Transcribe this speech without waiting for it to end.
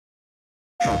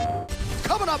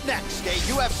Coming up next, a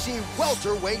UFC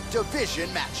welterweight division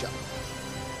matchup.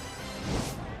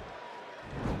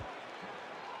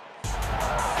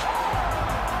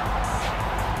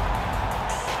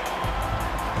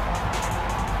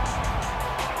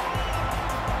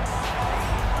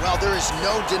 Well, there is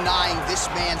no denying this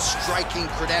man's striking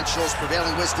credentials.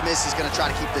 Prevailing wisdom is he's going to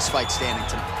try to keep this fight standing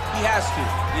tonight. He has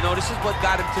to. You know, this is what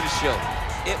got him to the show.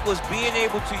 It was being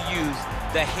able to use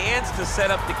the hands to set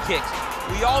up the kicks.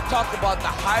 We all talked about the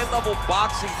high-level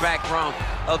boxing background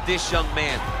of this young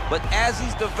man. But as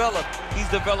he's developed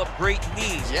great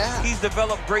knees. Yeah. He's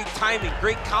developed great timing,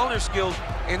 great counter skills,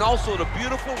 and also the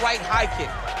beautiful right high kick.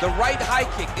 The right high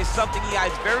kick is something he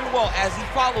hides very well as he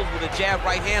follows with a jab,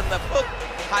 right hand, left hook.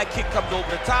 High kick comes over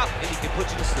the top, and he can put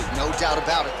you to sleep. No doubt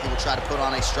about it. He will try to put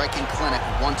on a striking clinic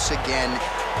once again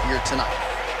here tonight.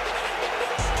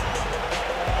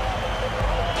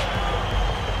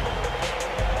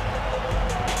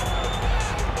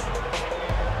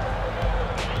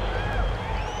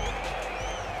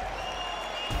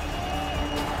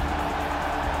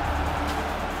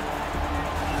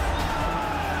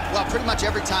 Well, pretty much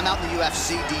every time out in the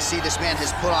UFC, DC, this man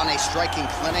has put on a striking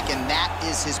clinic, and that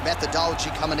is his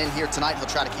methodology coming in here tonight. He'll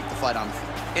try to keep the fight on the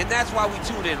feet. And that's why we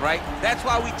tune in, right? That's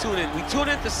why we tune in. We tune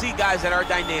in to see guys that are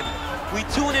dynamic. We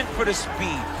tune in for the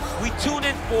speed. We tune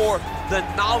in for the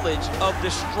knowledge of the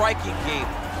striking game,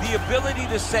 the ability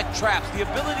to set traps, the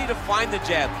ability to find the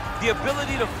jab, the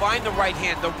ability to find the right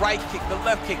hand, the right kick, the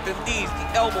left kick, the knees, the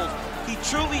elbows. He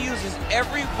truly uses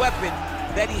every weapon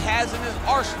that he has in his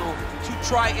arsenal to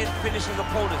try and finish his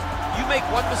opponents. You make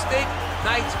one mistake,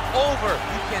 night's over.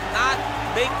 You cannot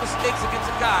make mistakes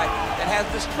against a guy that has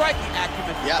the striking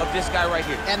acumen of this guy right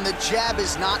here. And the jab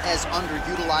is not as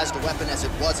underutilized a weapon as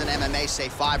it was in MMA, say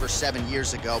 5 or 7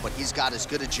 years ago, but he's got as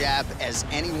good a jab as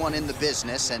anyone in the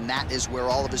business, and that is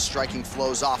where all of his striking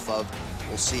flows off of.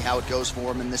 We'll see how it goes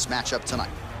for him in this matchup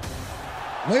tonight.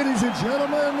 Ladies and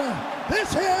gentlemen,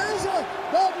 this is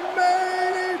the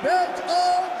main event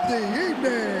of the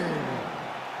evening.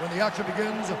 When the action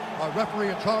begins, our referee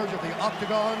in charge of the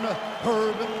Octagon,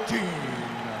 Herb Dean.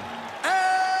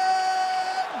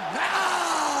 And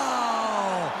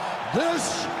now,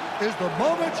 this is the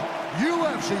moment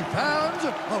UFC fans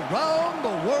around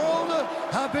the world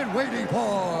have been waiting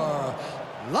for.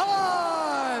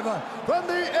 Live from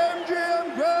the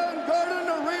MGM Grand Garden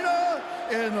Arena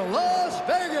in Las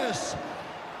Vegas,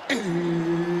 it's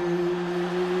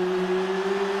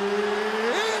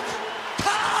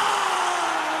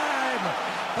time!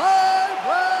 5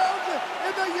 rounds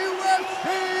in the UFC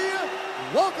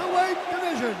welterweight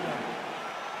division.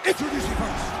 Introducing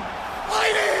first,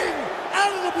 fighting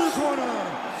out of the blue corner.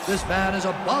 This man is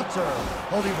a boxer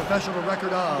holding a professional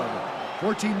record of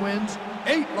 14 wins,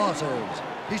 8 losses.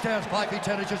 He stands 5 feet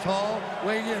 10 inches tall,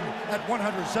 weighing in at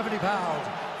 170 pounds.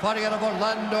 Fighting out of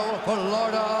Orlando,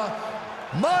 Florida,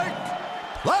 Mike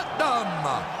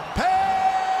Platinum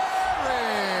Perry.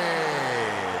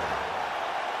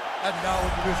 And now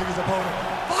introducing his opponent,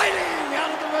 fighting out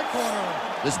of the red corner.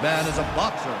 This man is a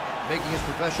boxer, making his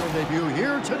professional debut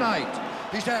here tonight.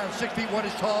 He stands 6 feet 1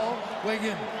 inches tall, weighing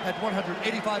in at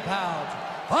 185 pounds.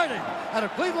 Fighting out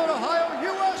of Cleveland, Ohio,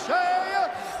 USA,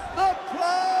 the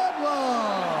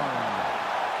Problem.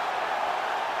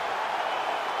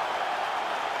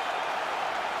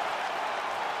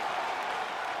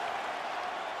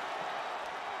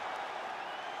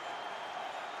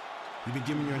 You've been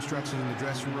given your instructions in the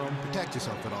dressing room. Protect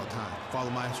yourself at all times. Follow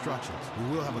my instructions.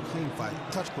 We will have a clean fight.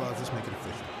 Touch gloves, let's make it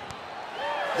official.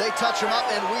 They touch him up,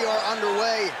 and we are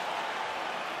underway.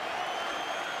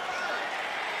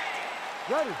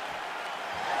 Ready.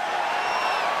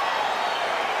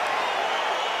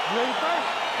 Ready to fight?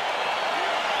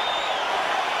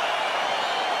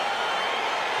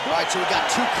 All right, so we've got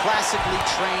 2 classically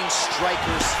trained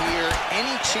strikers here.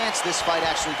 Any chance this fight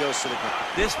actually goes to the ground?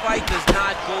 This fight does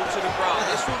not go to the ground.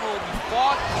 This one will be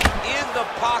fought in the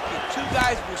pocket. 2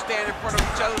 guys will stand in front of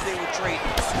each other. They will trade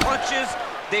punches.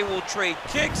 They will trade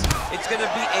kicks. It's going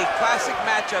to be a classic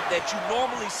matchup that you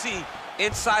normally see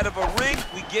inside of a ring.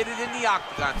 We get it in the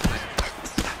octagon tonight.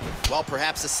 Well,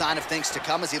 perhaps a sign of things to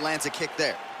come as he lands a kick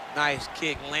there. Nice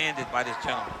kick landed by this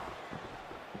gentleman.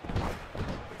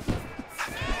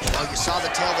 Well, you saw the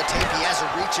tail of the tape. He has a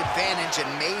reach advantage and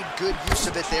made good use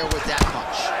of it there with that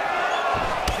punch.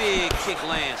 Big kick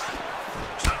lands.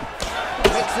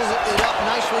 Mixes it up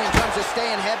nicely in terms of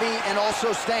staying heavy and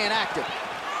also staying active.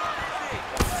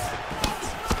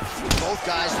 Both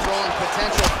guys throwing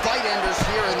potential fight enders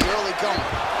here in the early going.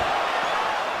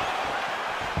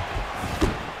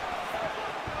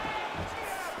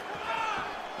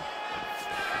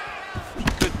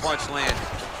 Good punch lands.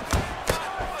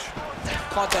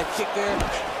 Caught that kick there.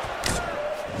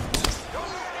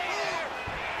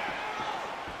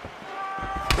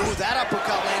 Ooh, that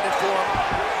uppercut landed for him.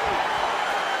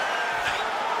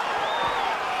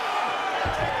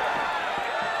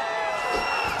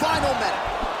 Final minute.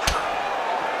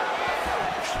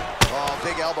 Oh,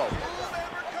 big elbow.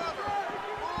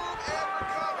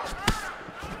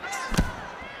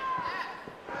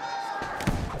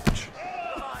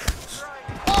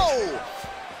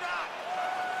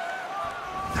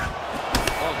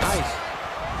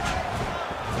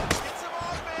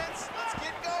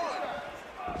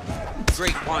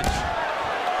 Great punch.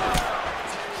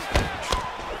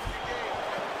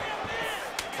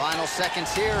 Final seconds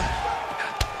here. All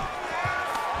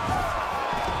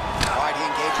right, he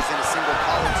engages in a single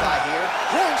collar tie here.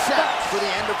 Rinse out for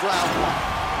the end of round one.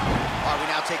 All right, we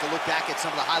now take a look back at some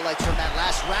of the highlights from that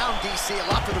last round, DC. A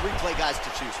lot for the replay guys to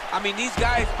choose. I mean, these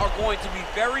guys are going to be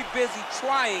very busy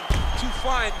trying to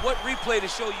find what replay to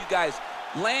show you guys.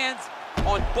 Lands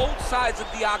on both sides of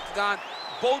the octagon.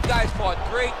 Both guys fought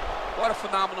great. What a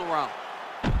phenomenal round.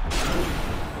 Come on,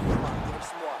 get him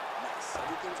smart. Nice.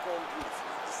 Everything's going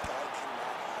beautifully. This guy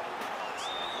cannot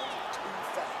have too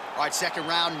fast. All right, second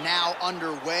round now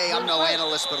underway. I'm no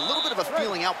analyst, but a little bit of a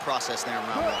feeling out process there in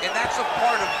round one. And that's a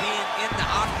part of being in the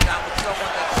octagon with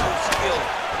someone that's so skilled.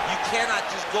 You cannot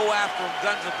just go after them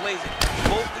guns a-blazing.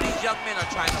 Both of these young men are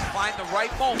trying to find the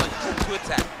right moment to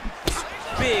attack.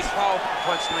 Big, powerful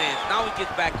punch lands. Now he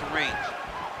gets back to range.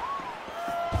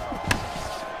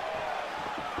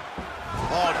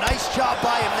 Oh, nice job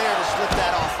by him there to slip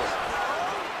that off with.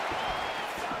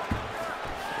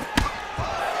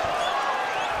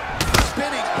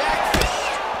 Spinning back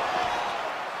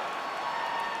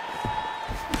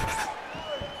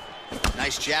fist.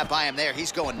 Nice jab by him there.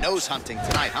 He's going nose hunting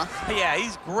tonight, huh? Yeah,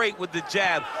 he's great with the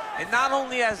jab. And not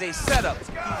only as a setup,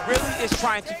 he really is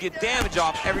trying to get damage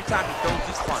off every time he throws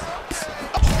his punch.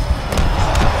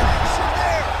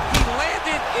 He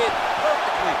landed it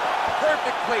perfectly.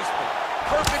 Perfect placement.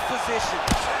 Perfect position.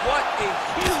 What a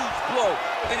huge blow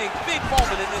in a big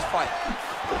moment in this fight.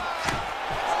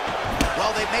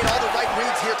 Well, they've made all the right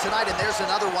reads here tonight, and there's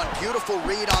another one. Beautiful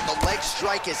read on the leg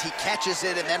strike as he catches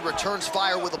it and then returns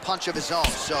fire with a punch of his own.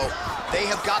 So they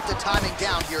have got the timing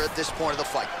down here at this point of the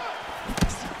fight.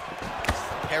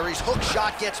 Harry's hook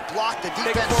shot gets blocked. The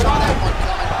defense saw that one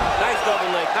coming. Nice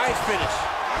double leg. Nice finish.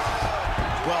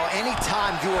 Well,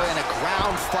 anytime you are in a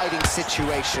ground fighting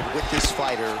situation with this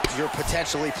fighter, you're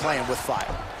potentially playing with fire.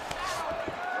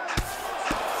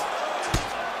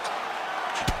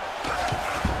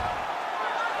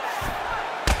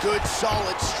 Good,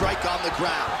 solid strike on the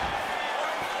ground.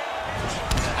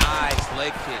 Nice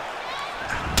leg kick.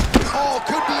 Oh,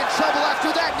 could be in trouble after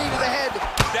that knee to the head.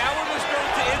 That one was going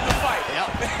to end the fight. Yep.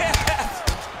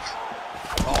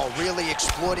 Oh, really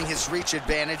exploiting his reach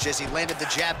advantage as he landed the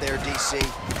jab there, DC.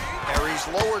 Harry's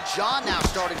lower jaw now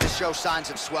starting to show signs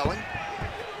of swelling.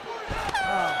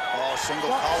 Oh, single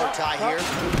collar tie here.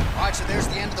 All right, so there's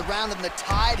the end of the round, and the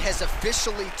tide has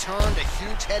officially turned. A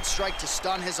huge head strike to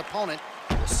stun his opponent.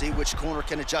 We'll see which corner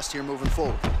can adjust here moving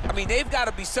forward. I mean, they've got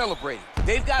to be celebrating.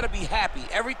 They've got to be happy.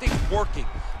 Everything's working.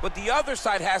 But the other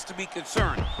side has to be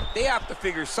concerned. They have to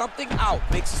figure something out,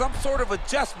 make some sort of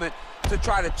adjustment to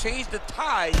try to change the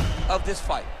tide of this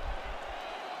fight.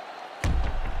 That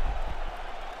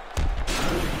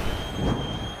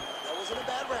wasn't a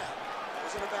bad round. That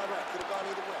wasn't a bad round. Could have gone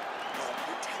either way. But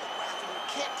you're telegraphing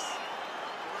kicks,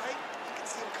 right? You can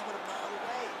see him coming a mile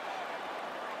away.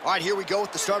 All right, here we go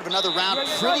with the start of another round.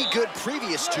 Pretty good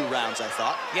previous two rounds, I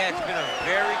thought. Yeah, it's been a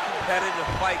very competitive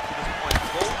fight to this point.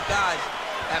 Both guys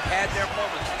have had their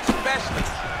moments, especially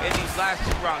in these last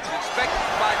two rounds. You expect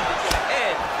somebody to get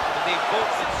ahead, but they've both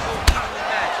been so evenly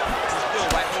matched. They're still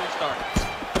right where we started.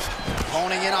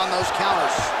 Honing in on those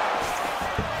counters.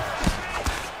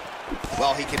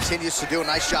 Well, he continues to do a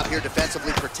nice job here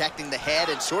defensively, protecting the head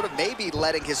and sort of maybe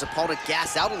letting his opponent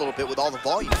gas out a little bit with all the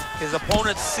volume. His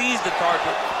opponent sees the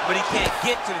target, but he can't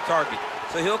get to the target.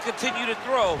 So he'll continue to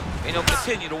throw, and he'll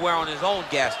continue to wear on his own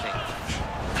gas tank.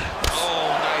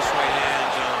 Oh, nice right hand,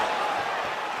 John.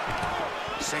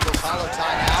 Single collar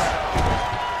tie now.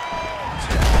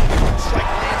 Strike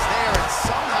lands there, and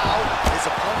somehow his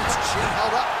opponent's chin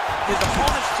held up. His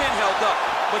opponent's chin held up,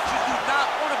 but you do not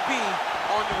want to be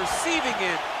on the receiving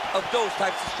end of those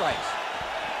types of strikes.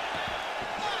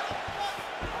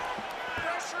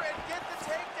 Pressure and get the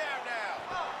takedown now.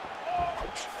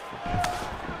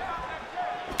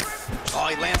 Oh,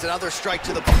 he lands another strike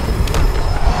to the bone. Oh,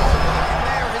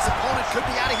 there, his opponent could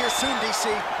be out of here soon, DC.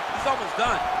 He's almost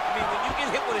done. I mean, when you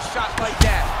get hit with a shot like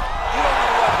that, you don't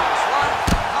know whether it's run,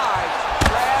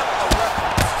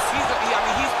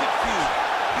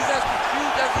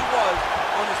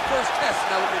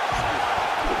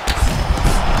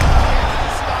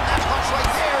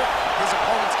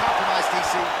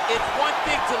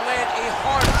 a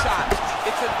hard shot.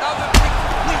 It's another thing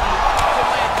completely to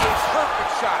land a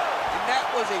perfect shot. And that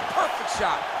was a perfect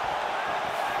shot.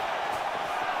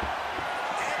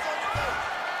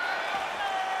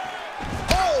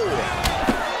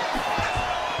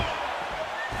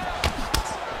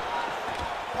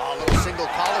 A little single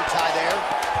collar tie there.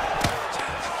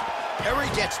 Perry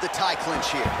gets the tie clinch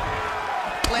here.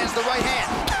 Lands the right hand.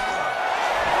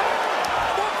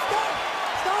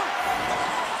 Stop!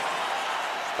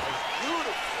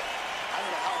 Beautiful. I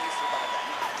don't know how he survived that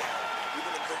knockdown. You're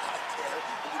gonna go out there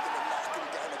and you're gonna knock him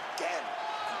down again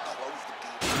and close the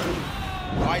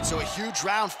game. All right, so a huge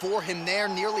round for him there.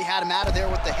 Nearly had him out of there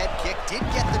with the head kick. Did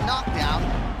get the knockdown.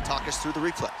 Talk us through the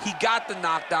replay. He got the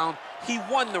knockdown. He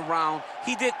won the round.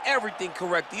 He did everything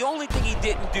correct. The only thing he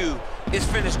didn't do is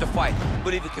finish the fight.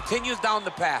 But if he continues down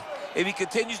the path, if he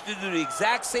continues to do the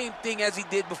exact same thing as he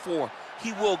did before,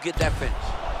 he will get that finish.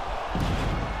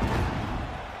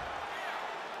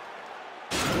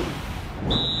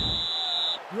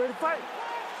 You ready to fight?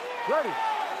 Ready.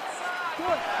 Do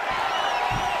it.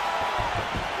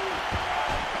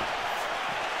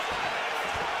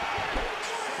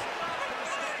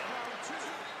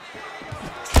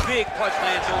 Big punch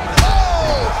lands on him.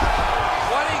 Oh!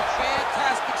 What a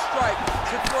fantastic strike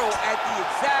to throw at the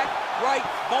exact right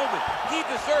moment. He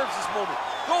deserves this moment.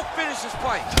 Go finish his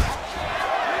fight.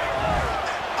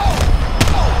 Oh!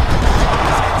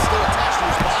 He's still attached to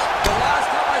his body. The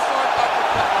last time I saw an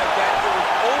uppercut like that, it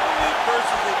was Overeem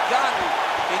versus Ngannou,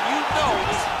 and you know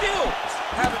they still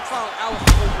haven't found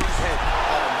Alistair Overeem's head.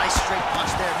 Oh, nice straight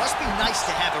punch there. Must be nice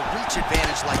to have a reach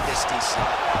advantage like this, DC.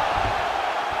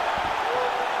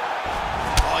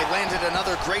 Landed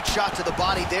another great shot to the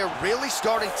body there, really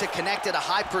starting to connect at a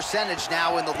high percentage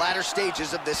now in the latter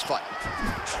stages of this fight.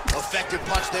 Effective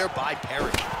punch there by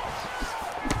Perry.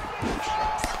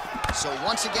 So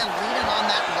once again, leaning on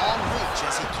that long reach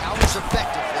as he counters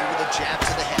effectively with a jab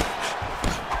to the head.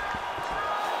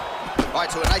 All right,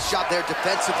 so a nice shot there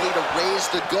defensively to raise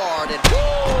the guard. And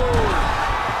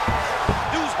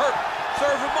dude's hurt.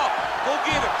 Serve him up. Go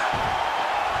get him.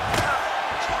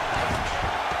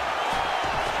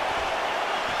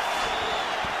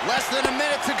 Less than a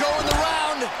minute to go in the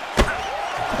round.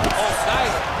 Oh,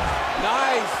 nice.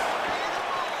 Nice.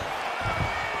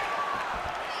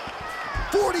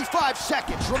 45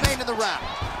 seconds remain in the round.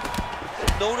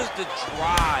 Notice the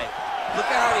drive. Look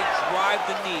at how they drive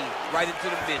the knee right into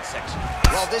the midsection.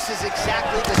 Well, this is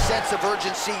exactly the sense of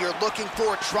urgency you're looking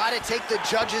for. Try to take the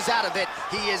judges out of it.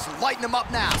 He is lighting them up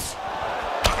now.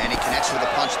 And he connects with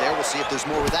a punch there. We'll see if there's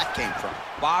more where that came from.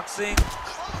 Boxing,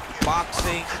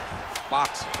 boxing,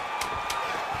 boxing.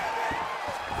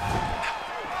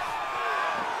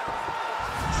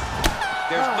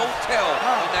 There's no tell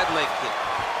on that leg kick.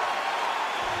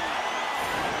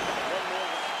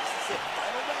 This is it.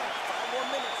 Final round. 5 more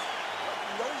minutes.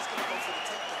 You know he's gonna go for the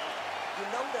takedown. You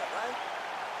know that, right?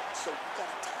 So you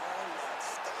gotta time that.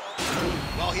 Stay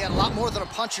on. Well, he had a lot more than a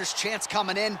puncher's chance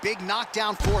coming in. Big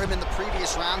knockdown for him in the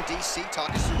previous round. DC,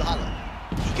 talk us through the highlight.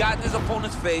 He got in his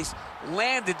opponent's face,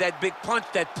 landed that big punch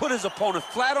that put his opponent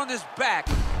flat on his back.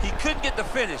 He couldn't get the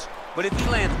finish, but if he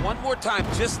lands one more time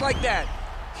just like that,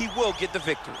 he will get the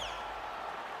victory.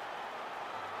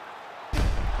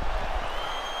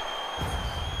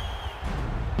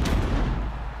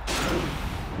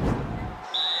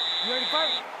 You ready to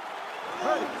fight?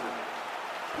 Ready.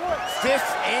 Do it.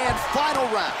 Fifth and final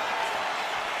round.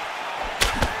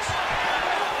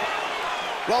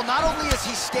 Well, not only has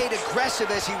he stayed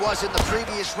aggressive as he was in the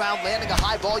previous round, landing a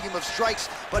high volume of strikes,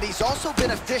 but he's also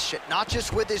been efficient, not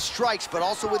just with his strikes, but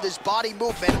also with his body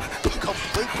movement.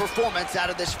 Complete performance out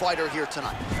of this fighter here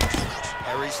tonight.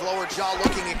 Perry's lower jaw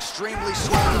looking extremely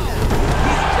swollen. He's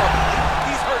in trouble.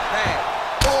 He's hurt bad.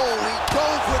 Oh, he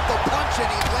dove with the punch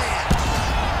and he lands.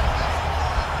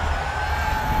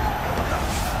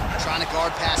 Trying to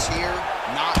guard pass here,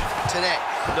 not today.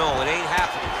 No, it ain't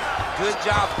happening. Good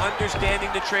job understanding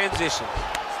the transition.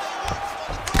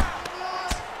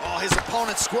 Oh, his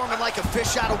opponent's squirming like a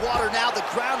fish out of water now. The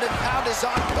ground and pound is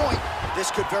on point. This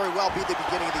could very well be the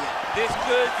beginning of the end. This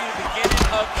could be the beginning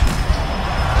of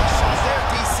Shots there,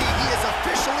 DC. He is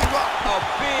officially rocked. a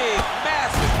big,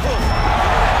 massive hook.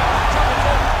 It's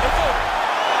over. It's over.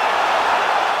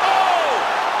 Oh!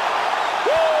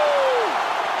 Woo!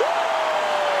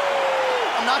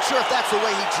 I'm not sure if that's the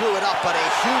way he drew it up, but a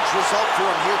huge result for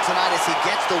him here tonight as he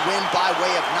gets the win by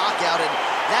way of knockout. And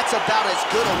that's about as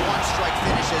good a one-strike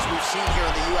finish as we've seen here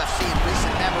in the UFC in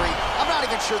recent memory. I'm not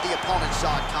even sure the opponent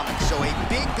saw it coming. So a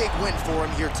big, big win for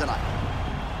him here tonight.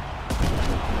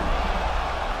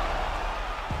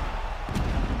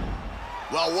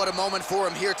 Well, what a moment for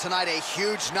him here tonight. A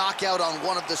huge knockout on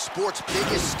one of the sport's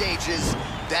biggest stages.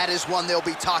 That is one they'll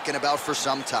be talking about for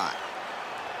some time.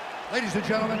 Ladies and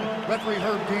gentlemen, referee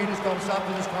Herb Dean is going to stop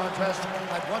to this contest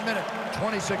at 1 minute,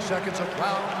 26 seconds of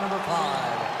round number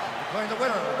 5. Declaring the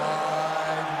winner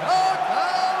by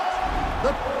knockout,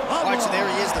 the Pablo. All right, so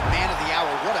there he is, the man of the hour.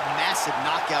 What a massive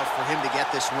knockout for him to get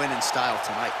this win in style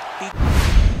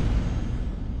tonight.